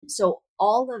So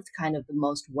all of kind of the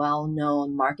most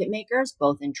well-known market makers,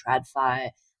 both in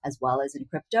TradFi as well as in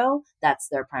crypto, that's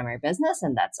their primary business,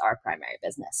 and that's our primary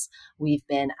business. We've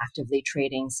been actively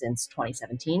trading since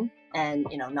 2017, and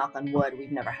knock on wood,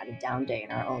 we've never had a down day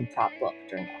in our own prop book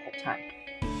during that whole time.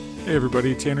 Hey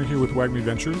everybody, Tanner here with WagMe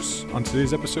Ventures. On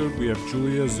today's episode, we have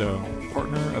Julia Zhou,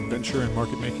 partner of venture and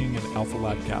market making at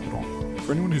AlphaLab Capital.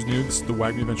 For anyone who's new, this is the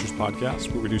WagMe Ventures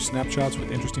podcast, where we do snapshots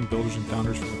with interesting builders and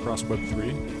founders from across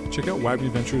Web3. Check out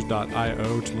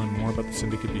wagmeventures.io to learn more about the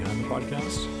syndicate behind the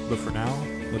podcast. But for now,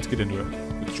 let's get into it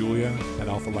with Julia at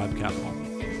AlphaLab Capital.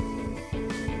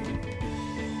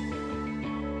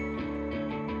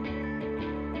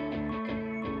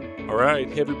 All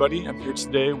right. Hey, everybody. I'm here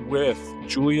today with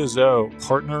Julia Zhou,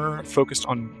 partner focused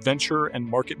on venture and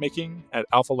market making at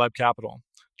AlphaLab Capital.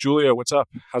 Julia, what's up?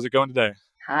 How's it going today?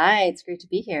 Hi, it's great to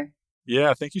be here.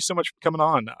 Yeah, thank you so much for coming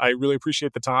on. I really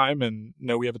appreciate the time and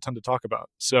know we have a ton to talk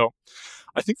about. So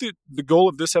I think that the goal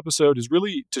of this episode is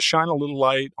really to shine a little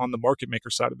light on the market maker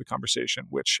side of the conversation,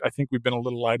 which I think we've been a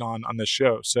little light on this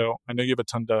show. So I know you have a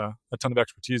ton of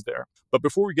expertise there. But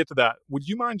before we get to that, would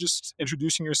you mind just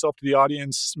introducing yourself to the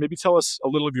audience? Maybe tell us a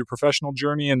little of your professional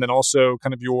journey and then also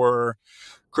kind of your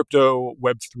crypto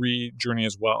Web3 journey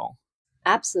as well.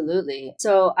 Absolutely.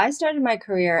 So I started my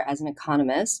career as an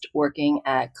economist working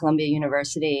at Columbia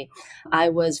University. I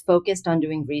was focused on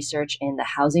doing research in the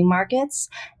housing markets,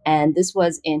 and this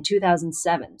was in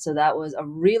 2007. So that was a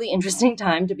really interesting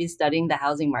time to be studying the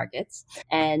housing markets.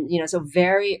 And, so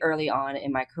very early on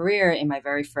in my career, in my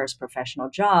very first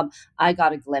professional job, I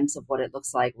got a glimpse of what it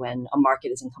looks like when a market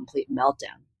is in complete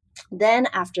meltdown. Then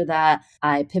after that,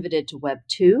 I pivoted to Web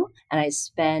 2, and I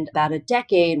spent about a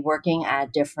decade working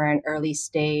at different early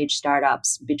stage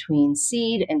startups between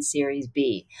seed and Series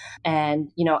B.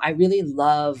 And, I really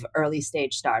love early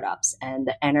stage startups and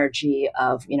the energy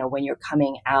of, when you're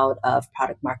coming out of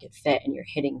product market fit and you're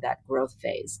hitting that growth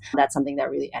phase. That's something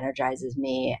that really energizes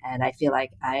me. And I feel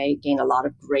like I gained a lot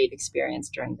of great experience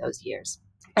during those years.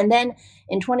 And then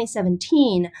in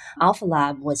 2017,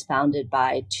 AlphaLab was founded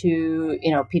by two,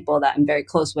 people that I'm very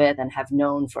close with and have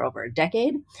known for over a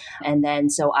decade. And then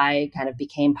so I kind of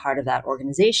became part of that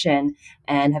organization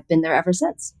and have been there ever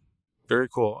since. Very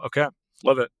cool. Okay.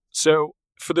 Love it. So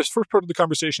for this first part of the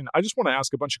conversation, I just want to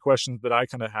ask a bunch of questions that I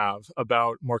kind of have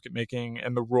about market making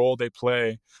and the role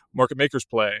market makers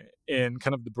play in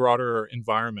kind of the broader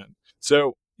environment.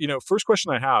 So first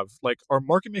question I have, are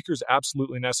market makers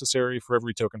absolutely necessary for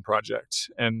every token project?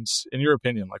 And in your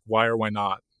opinion, why or why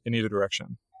not in either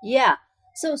direction? Yeah.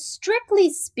 So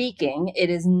strictly speaking,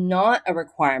 it is not a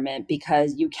requirement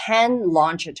because you can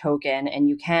launch a token and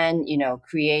you can,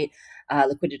 create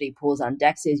liquidity pools on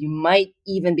DEXs. You might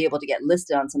even be able to get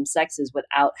listed on some sexes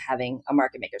without having a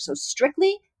market maker. So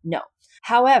strictly, no.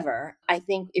 However, I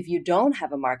think if you don't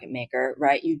have a market maker,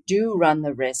 right, you do run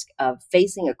the risk of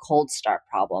facing a cold start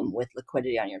problem with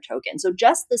liquidity on your token. So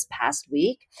just this past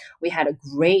week, we had a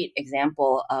great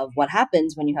example of what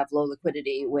happens when you have low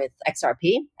liquidity with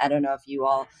XRP. I don't know if you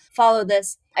all follow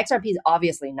this. XRP is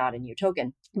obviously not a new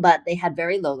token, but they had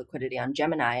very low liquidity on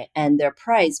Gemini, and their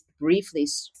price briefly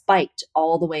spiked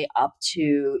all the way up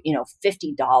to,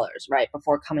 $50, right,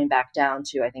 before coming back down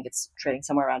to, I think it's trading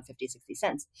somewhere around 50, 60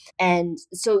 cents. And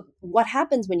so what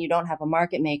happens when you don't have a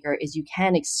market maker is you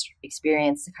can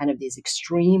experience kind of these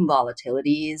extreme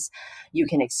volatilities. You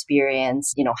can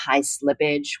experience, high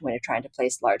slippage when you're trying to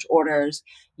place large orders.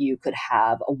 You could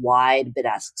have a wide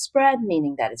bid-ask spread,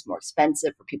 meaning that it's more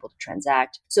expensive for people to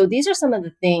transact. So these are some of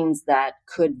the things that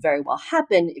could very well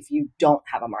happen if you don't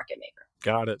have a market maker.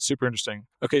 Got it. Super interesting.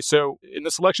 Okay, so in the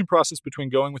selection process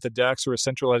between going with a DEX or a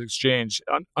centralized exchange,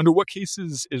 under what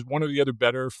cases is one or the other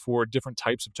better for different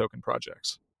types of token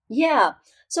projects? Yeah.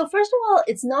 So first of all,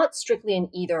 it's not strictly an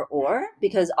either or,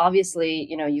 because obviously,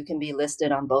 you can be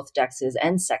listed on both DEXs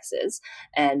and SEXs,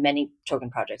 and many token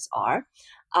projects are.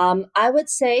 I would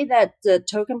say that the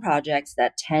token projects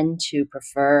that tend to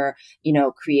prefer,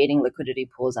 creating liquidity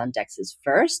pools on DEXs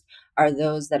first are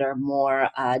those that are more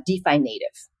DeFi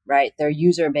native, right? Their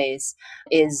user base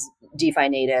is DeFi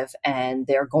native and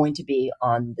they're going to be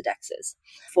on the DEXs.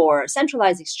 For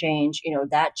centralized exchange,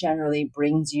 that generally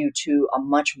brings you to a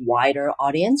much wider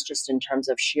audience just in terms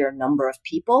of sheer number of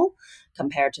people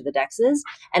compared to the DEXs.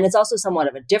 And it's also somewhat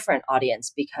of a different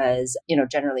audience because,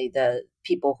 generally the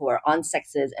people who are on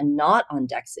SEXs and not on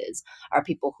DEXs are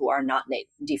people who are not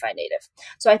DeFi native.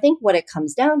 So I think what it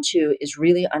comes down to is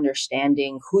really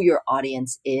understanding who your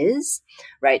audience is,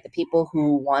 right? The people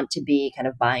who want to be kind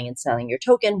of buying and selling your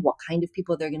token, what kind of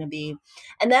people they're going to be.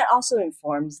 And that also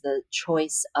informs the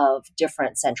choice of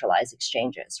different centralized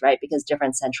exchanges, right? Because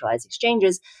different centralized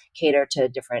exchanges cater to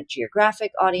different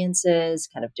geographic audiences,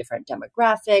 kind of different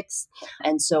demographics.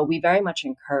 And so we very much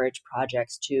encourage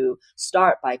projects to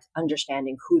start by understanding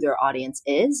who their audience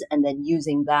is and then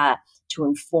using that to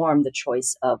inform the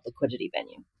choice of liquidity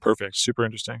venue. Perfect. Super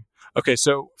interesting. Okay,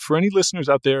 so for any listeners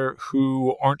out there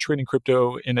who aren't trading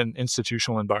crypto in an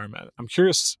institutional environment, I'm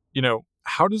curious,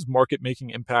 how does market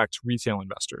making impact retail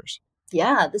investors?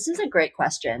 Yeah, this is a great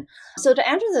question. So to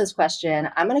answer this question,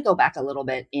 I'm going to go back a little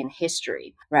bit in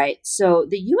history, right? So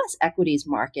the US equities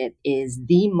market is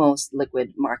the most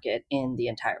liquid market in the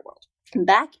entire world.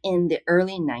 Back in the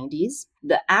early 90s,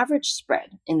 the average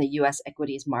spread in the US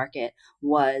equities market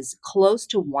was close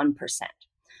to 1%,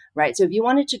 right? So if you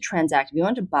wanted to transact, if you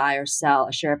wanted to buy or sell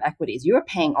a share of equities, you were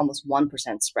paying almost 1%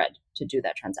 spread to do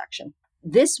that transaction.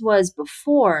 This was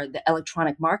before the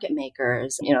electronic market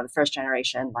makers, the first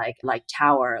generation, like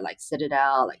Tower, like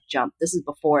Citadel, like Jump. This is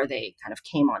before they kind of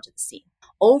came onto the scene.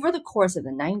 Over the course of the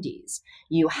 90s,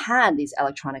 you had these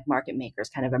electronic market makers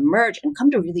kind of emerge and come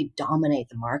to really dominate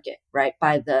the market, right?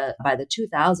 By the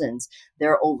 2000s,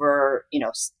 they're over,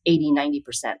 80, 90%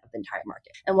 of the entire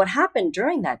market. And what happened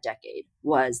during that decade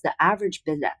was the average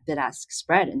bid-ask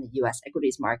spread in the US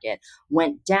equities market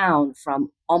went down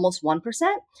from almost 1%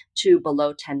 to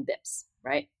below 10 bips,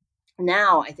 right?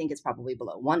 Now, I think it's probably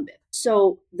below 1 bip.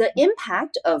 So the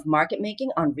impact of market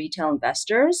making on retail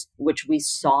investors, which we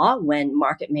saw when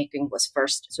market making was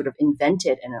first sort of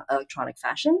invented in an electronic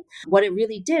fashion, what it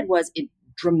really did was it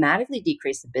dramatically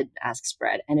decreased the bid-ask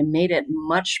spread and it made it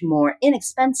much more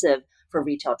inexpensive for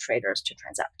retail traders to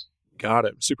transact. Got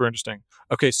it. Super interesting.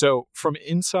 Okay, so from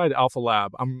inside AlphaLab,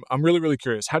 I'm really, really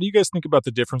curious. How do you guys think about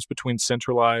the difference between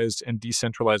centralized and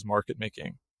decentralized market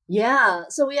making? Yeah,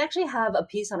 so we actually have a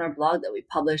piece on our blog that we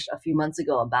published a few months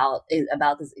ago about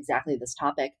this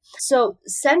topic. So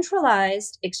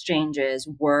centralized exchanges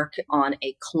work on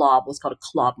a CLOB, what's called a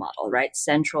CLOB model, right?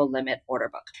 Central limit order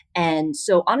book. And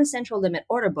so on a central limit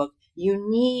order book, you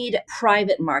need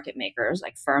private market makers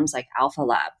like firms like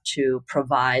AlphaLab to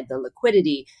provide the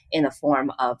liquidity in the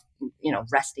form of,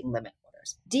 resting limit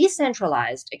orders.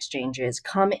 Decentralized exchanges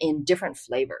come in different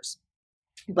flavors.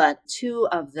 But two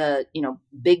of the,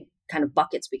 big kind of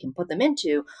buckets we can put them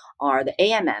into are the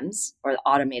AMMs, or the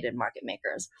automated market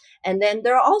makers. And then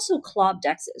there are also CLOB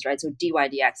DEXs, right? So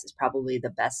DYDX is probably the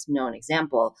best known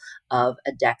example of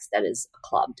a DEX that is a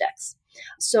CLOB DEX.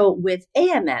 So with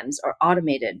AMMs, or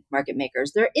automated market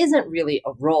makers, there isn't really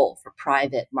a role for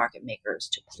private market makers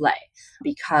to play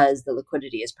because the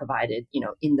liquidity is provided,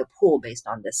 in the pool based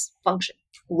on this function.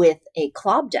 With a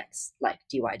CLOB DEX like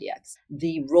DYDX,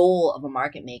 the role of a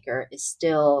market maker is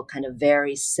still kind of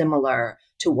very similar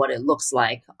to what it looks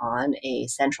like on a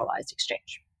centralized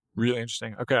exchange. Really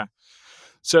interesting. Okay.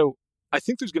 So I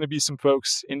think there's going to be some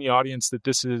folks in the audience that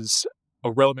this is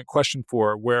a relevant question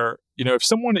for, where, if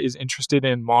someone is interested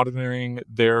in monitoring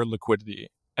their liquidity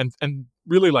and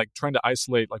really like trying to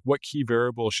isolate like what key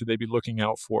variables should they be looking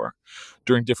out for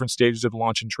during different stages of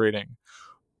launch and trading,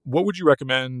 what would you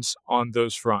recommend on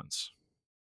those fronts?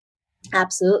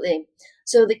 Absolutely.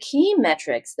 So the key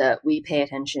metrics that we pay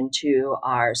attention to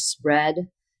are spread,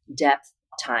 depth,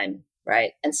 time,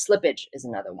 right? And slippage is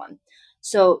another one.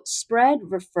 So spread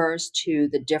refers to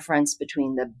the difference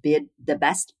between the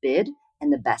best bid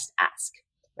and the best ask,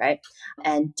 right?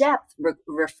 And depth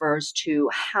refers to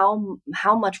how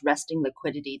much resting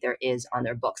liquidity there is on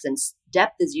their books. And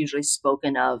depth is usually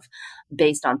spoken of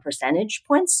based on percentage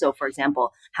points. So for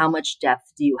example, how much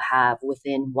depth do you have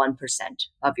within 1%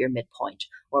 of your midpoint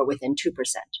or within 2%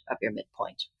 of your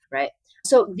midpoint, right?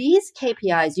 So these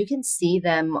KPIs, you can see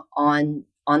them on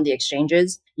the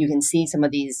exchanges. You can see some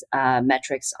of these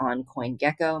metrics on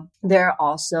CoinGecko. There are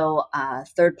also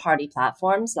third-party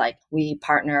platforms, like we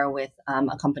partner with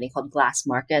a company called Glass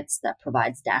Markets that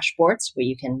provides dashboards where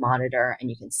you can monitor and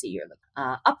you can see your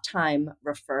uptime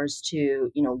refers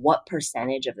to what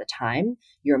percentage of the time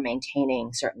you're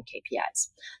maintaining certain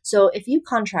KPIs. So if you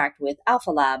contract with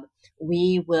AlphaLab,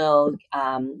 we will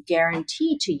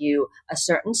guarantee to you a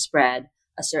certain spread,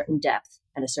 a certain depth,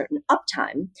 and a certain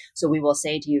uptime. So we will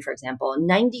say to you, for example,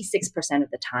 96%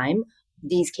 of the time,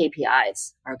 these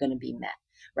KPIs are going to be met,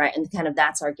 right? And kind of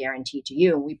that's our guarantee to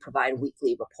you. And we provide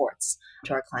weekly reports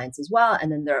to our clients as well.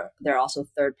 And then there are also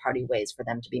third-party ways for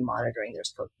them to be monitoring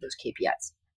those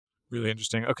KPIs. Really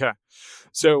interesting. Okay.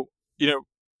 So,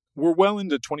 we're well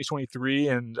into 2023,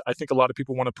 and I think a lot of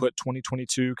people want to put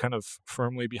 2022 kind of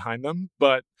firmly behind them.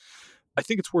 But I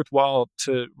think it's worthwhile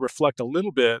to reflect a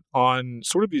little bit on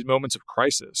sort of these moments of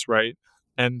crisis, right?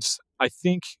 And I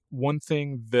think one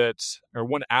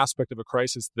aspect of a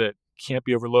crisis that can't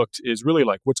be overlooked is really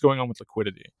like what's going on with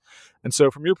liquidity. And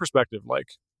so from your perspective,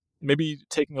 like maybe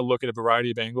taking a look at a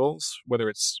variety of angles, whether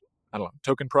it's, I don't know,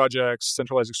 token projects,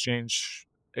 centralized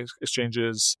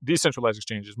exchanges, decentralized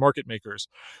exchanges, market makers,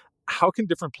 how can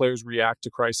different players react to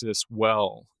crisis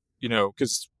well?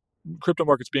 Because crypto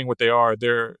markets being what they are,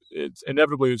 it's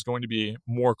inevitably there's going to be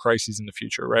more crises in the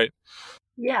future, right?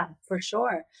 Yeah, for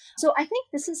sure. So I think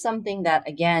this is something that,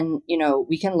 again,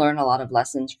 we can learn a lot of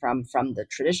lessons from the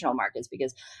traditional markets,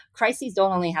 because crises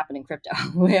don't only happen in crypto.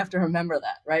 We have to remember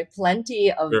that, right?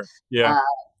 Sure. Yeah.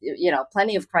 Uh,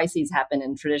 plenty of crises happen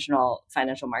in traditional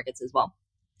financial markets as well.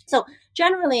 So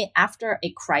generally, after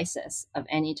a crisis of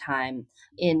any time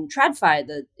in TradFi,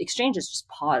 the exchanges just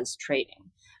pause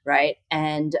trading, right?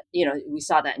 And we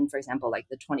saw that in, for example, like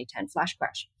the 2010 flash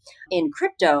crash. In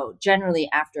crypto, generally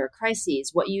after a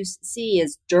crisis, what you see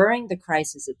is during the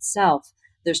crisis itself,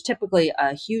 there's typically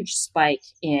a huge spike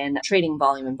in trading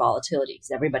volume and volatility,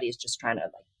 because everybody is just trying to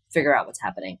figure out what's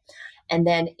happening. And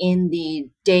then in the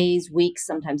days, weeks,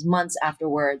 sometimes months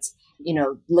afterwards,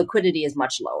 liquidity is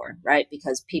much lower, right?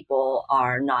 Because people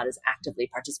are not as actively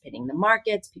participating in the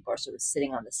markets. People are sort of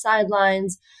sitting on the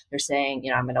sidelines. They're saying,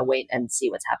 I'm going to wait and see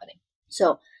what's happening.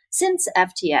 So since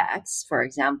FTX, for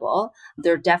example,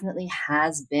 there definitely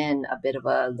has been a bit of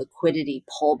a liquidity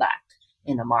pullback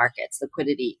in the markets.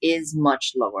 Liquidity is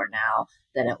much lower now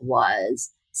than it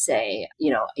was, say,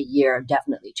 a year,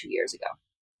 definitely 2 years ago.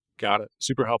 Got it.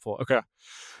 Super helpful. Okay.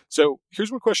 So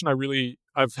here's one question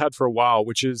I've had for a while,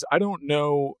 which is I don't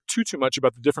know too much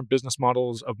about the different business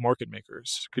models of market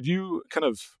makers. Could you kind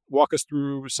of walk us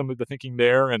through some of the thinking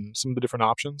there and some of the different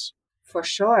options? For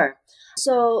sure.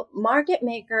 So market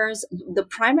makers, the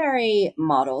primary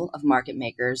model of market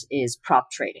makers is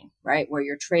prop trading, right? Where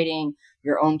you're trading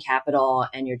your own capital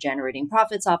and you're generating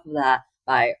profits off of that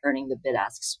by earning the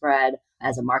bid-ask spread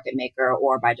as a market maker,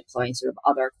 or by deploying sort of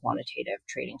other quantitative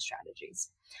trading strategies.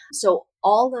 So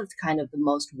all of kind of the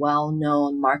most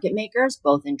well-known market makers,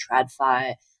 both in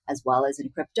TradFi as well as in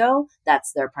crypto,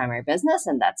 that's their primary business,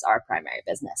 and that's our primary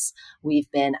business. We've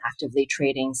been actively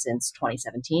trading since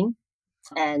 2017.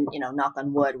 And, knock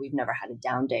on wood, we've never had a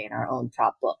down day in our own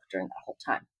prop book during that whole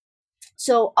time.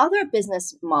 So other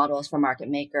business models for market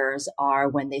makers are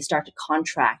when they start to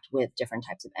contract with different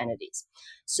types of entities.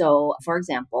 So, for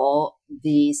example,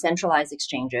 the centralized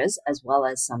exchanges, as well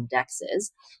as some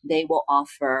DEXs, they will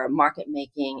offer market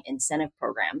making incentive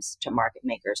programs to market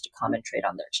makers to come and trade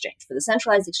on their exchange. For the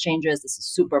centralized exchanges, this is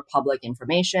super public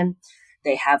information.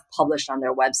 They have published on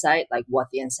their website like what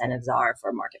the incentives are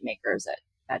for market makers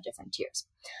at different tiers.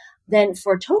 Then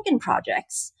for token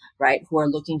projects, right, who are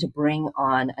looking to bring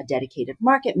on a dedicated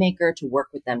market maker to work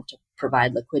with them to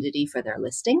provide liquidity for their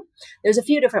listing, there's a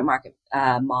few different market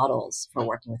models for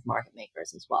working with market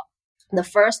makers as well. The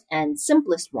first and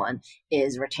simplest one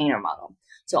is retainer model.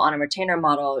 So on a retainer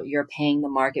model, you're paying the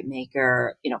market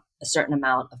maker, a certain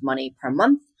amount of money per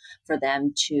month for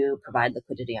them to provide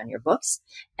liquidity on your books.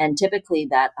 And typically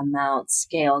that amount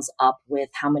scales up with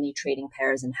how many trading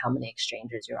pairs and how many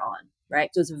exchanges you're on, right?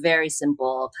 So it's a very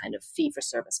simple kind of fee for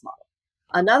service model.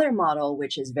 Another model,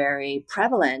 which is very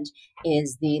prevalent,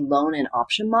 is the loan and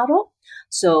option model.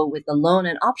 So with the loan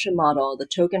and option model, the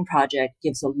token project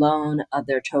gives a loan of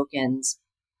their tokens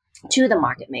to the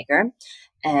market maker.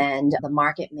 And the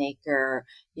market maker,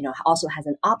 also has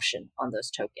an option on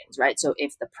those tokens, right? So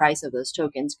if the price of those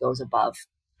tokens goes above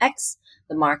X,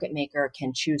 the market maker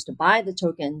can choose to buy the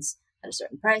tokens at a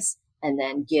certain price and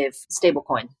then give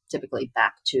stablecoin typically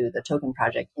back to the token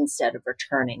project instead of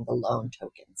returning the loan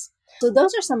tokens. So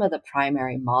those are some of the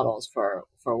primary models for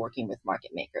working with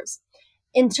market makers.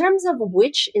 In terms of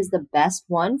which is the best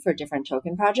one for different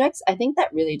token projects, I think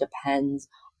that really depends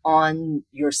on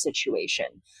your situation.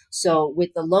 So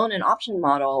with the loan and option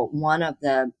model, one of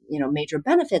the major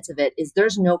benefits of it is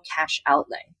there's no cash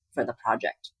outlay for the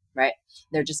project, right?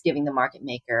 They're just giving the market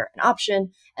maker an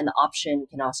option, and the option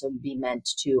can also be meant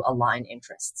to align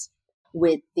interests.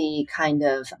 With the kind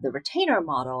of the retainer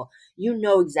model, you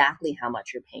know exactly how much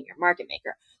you're paying your market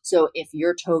maker. So if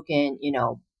your token,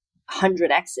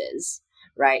 100x's,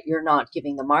 right, you're not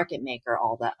giving the market maker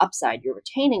all that upside, you're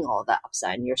retaining all that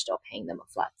upside and you're still paying them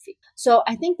a flat fee. So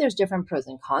I think there's different pros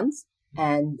and cons.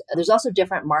 And there's also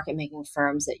different market making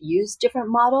firms that use different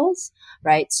models,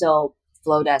 right? So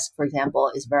Flowdesk, for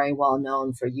example, is very well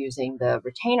known for using the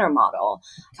retainer model.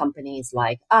 Companies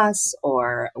like us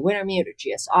or Wintermute or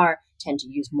GSR tend to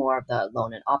use more of the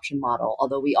loan and option model,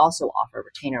 although we also offer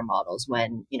retainer models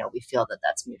when, we feel that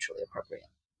that's mutually appropriate.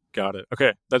 Got it.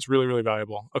 Okay. That's really, really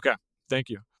valuable. Okay. Thank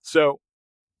you. So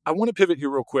I want to pivot here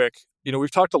real quick.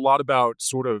 We've talked a lot about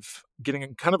sort of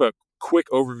getting kind of a quick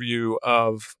overview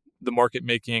of the market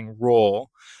making role.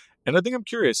 And I think I'm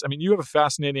curious. I mean, you have a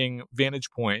fascinating vantage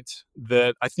point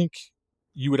that I think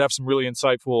you would have some really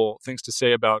insightful things to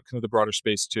say about kind of the broader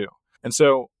space too. And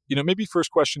so, maybe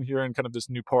first question here in kind of this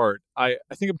new part, I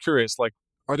think I'm curious, like,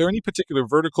 are there any particular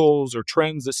verticals or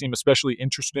trends that seem especially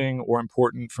interesting or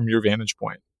important from your vantage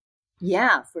point?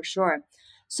 Yeah, for sure.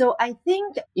 So I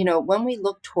think, when we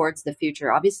look towards the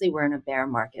future, obviously we're in a bear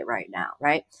market right now,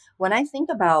 right? When I think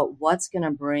about what's going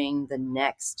to bring the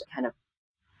next kind of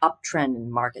uptrend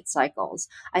in market cycles,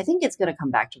 I think it's going to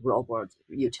come back to real world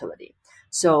utility.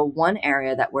 So one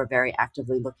area that we're very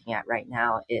actively looking at right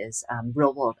now is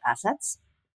real world assets,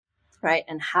 right?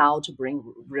 And how to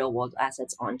bring real world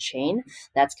assets on chain.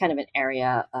 That's kind of an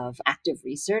area of active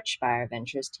research by our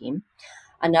ventures team.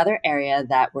 Another area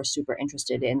that we're super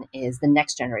interested in is the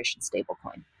next generation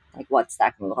stablecoin. Like, what's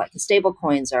that going to look like? The stable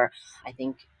coins are, I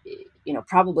think,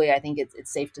 probably, I think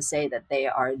it's safe to say that they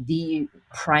are the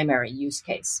primary use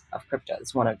case of crypto.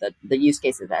 It's one of the use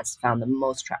cases that's found the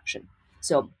most traction.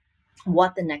 So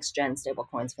what the next gen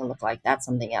stablecoin is going to look like, that's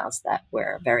something else that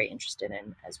we're very interested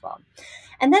in as well.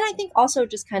 And then I think also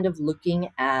just kind of looking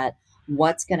at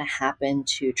what's going to happen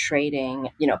to trading,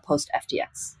 post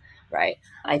FTX, right?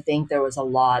 I think there was a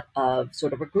lot of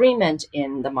sort of agreement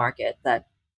in the market that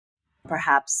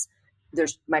perhaps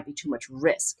there's might be too much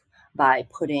risk by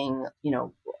putting,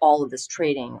 all of this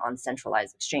trading on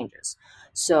centralized exchanges.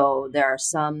 So there are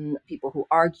some people who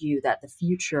argue that the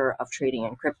future of trading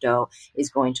in crypto is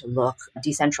going to look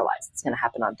decentralized. It's going to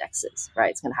happen on DEXs,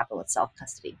 right? It's going to happen with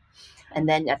self-custody. And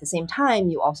then at the same time,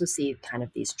 you also see kind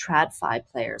of these TradFi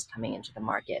players coming into the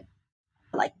market,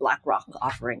 like BlackRock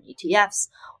offering ETFs,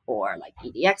 or like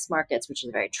EDX markets, which is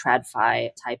a very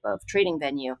TradFi type of trading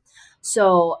venue.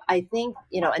 So I think,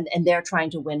 and they're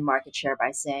trying to win market share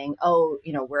by saying, oh,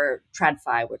 we're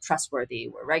TradFi, we're trustworthy,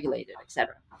 we're regulated,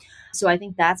 etc. So I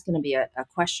think that's going to be a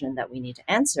question that we need to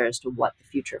answer as to what the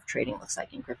future of trading looks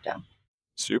like in crypto.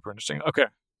 Super interesting. Okay.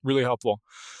 Really helpful.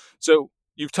 So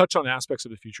you've touched on aspects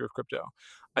of the future of crypto.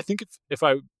 I think if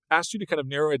I asked you to kind of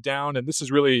narrow it down, and this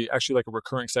is really actually like a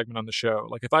recurring segment on the show,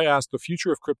 like if I asked the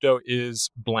future of crypto is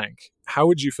blank, how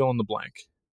would you fill in the blank?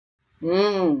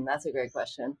 That's a great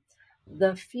question.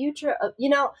 The future of,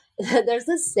 there's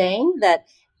this saying that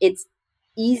it's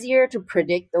easier to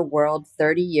predict the world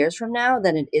 30 years from now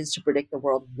than it is to predict the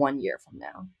world 1 year from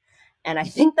now. And I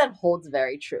think that holds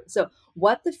very true. So,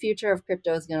 what the future of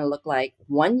crypto is going to look like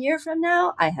 1 year from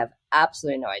now, I have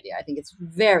absolutely no idea. I think it's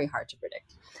very hard to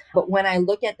predict. But when I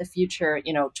look at the future,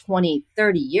 20,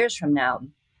 30 years from now,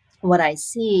 what I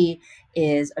see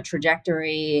is a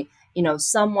trajectory,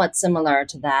 somewhat similar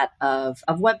to that of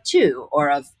Web 2 or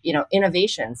of,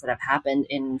 innovations that have happened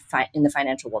in the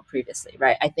financial world previously,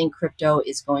 right? I think crypto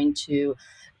is going to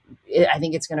I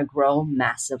think it's going to grow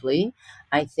massively.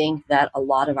 I think that a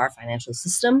lot of our financial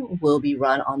system will be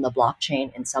run on the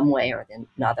blockchain in some way or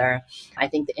another. I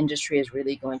think the industry is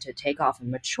really going to take off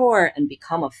and mature and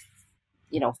become a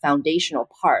foundational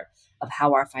part of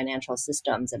how our financial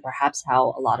systems and perhaps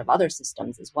how a lot of other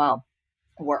systems as well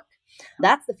work.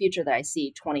 That's the future that I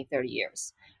see 20, 30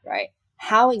 years, right?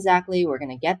 How exactly we're going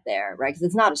to get there, right? Because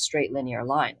it's not a straight linear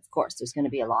line. Of course, there's going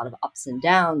to be a lot of ups and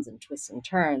downs and twists and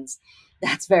turns.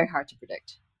 That's very hard to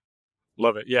predict.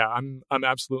 Love it. Yeah, I'm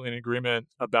absolutely in agreement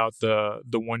about the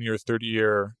 1 year,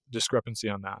 30-year discrepancy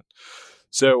on that.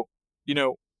 So,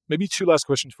 maybe two last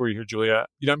questions for you here, Julia.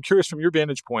 I'm curious from your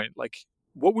vantage point, like,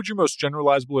 what would your most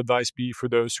generalizable advice be for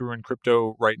those who are in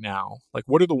crypto right now? Like,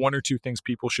 what are the one or two things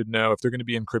people should know if they're going to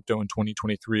be in crypto in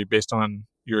 2023 based on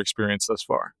your experience thus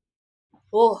far?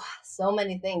 Oh, so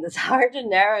many things. It's hard to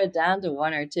narrow it down to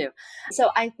one or two. So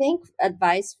I think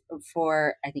advice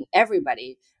for, I think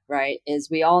everybody, right, is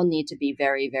we all need to be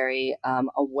very, very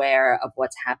aware of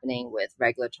what's happening with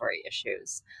regulatory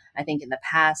issues. I think in the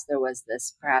past, there was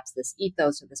perhaps this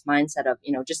ethos or this mindset of,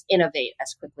 just innovate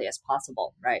as quickly as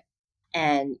possible, right?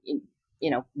 And,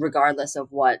 regardless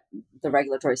of what the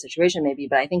regulatory situation may be.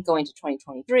 But I think going to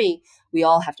 2023, we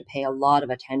all have to pay a lot of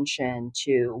attention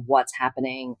to what's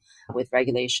happening with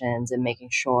regulations and making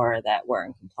sure that we're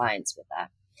in compliance with that.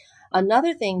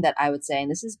 Another thing that I would say, and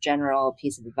this is general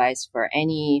piece of advice for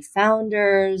any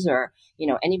founders or,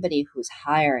 anybody who's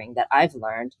hiring that I've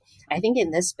learned, I think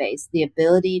in this space, the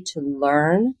ability to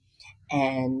learn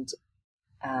and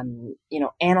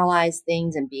analyze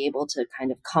things and be able to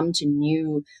kind of come to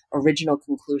new original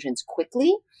conclusions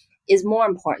quickly is more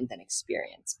important than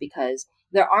experience, because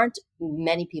there aren't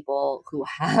many people who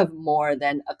have more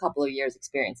than a couple of years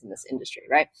experience in this industry,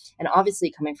 right? And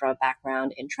obviously coming from a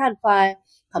background in TradFi,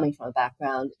 coming from a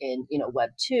background in, Web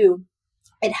 2,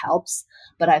 it helps.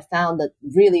 But I found that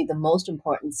really the most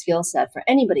important skill set for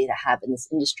anybody to have in this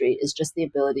industry is just the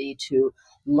ability to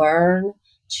learn,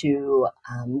 to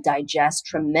digest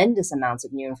tremendous amounts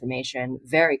of new information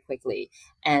very quickly,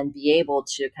 and be able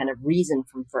to kind of reason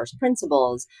from first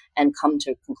principles and come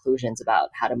to conclusions about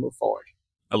how to move forward.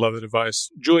 I love that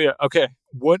advice. Julia, okay,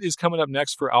 what is coming up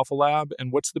next for AlphaLab,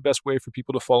 and what's the best way for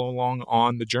people to follow along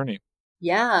on the journey?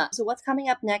 Yeah. So what's coming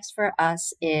up next for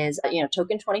us is,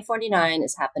 Token 2049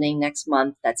 is happening next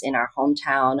month. That's in our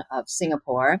hometown of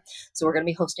Singapore. So we're going to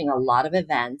be hosting a lot of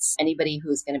events. Anybody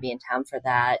who's going to be in town for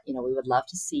that, we would love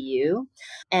to see you.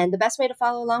 And the best way to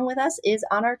follow along with us is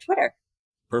on our Twitter.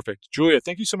 Perfect. Julia,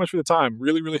 thank you so much for the time.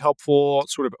 Really, really helpful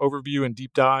sort of overview and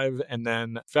deep dive, and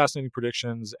then fascinating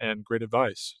predictions and great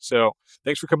advice. So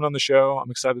thanks for coming on the show.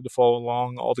 I'm excited to follow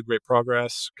along all the great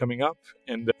progress coming up,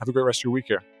 and have a great rest of your week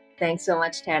here. Thanks so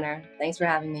much, Tanner. Thanks for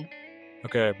having me.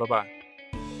 Okay, bye-bye.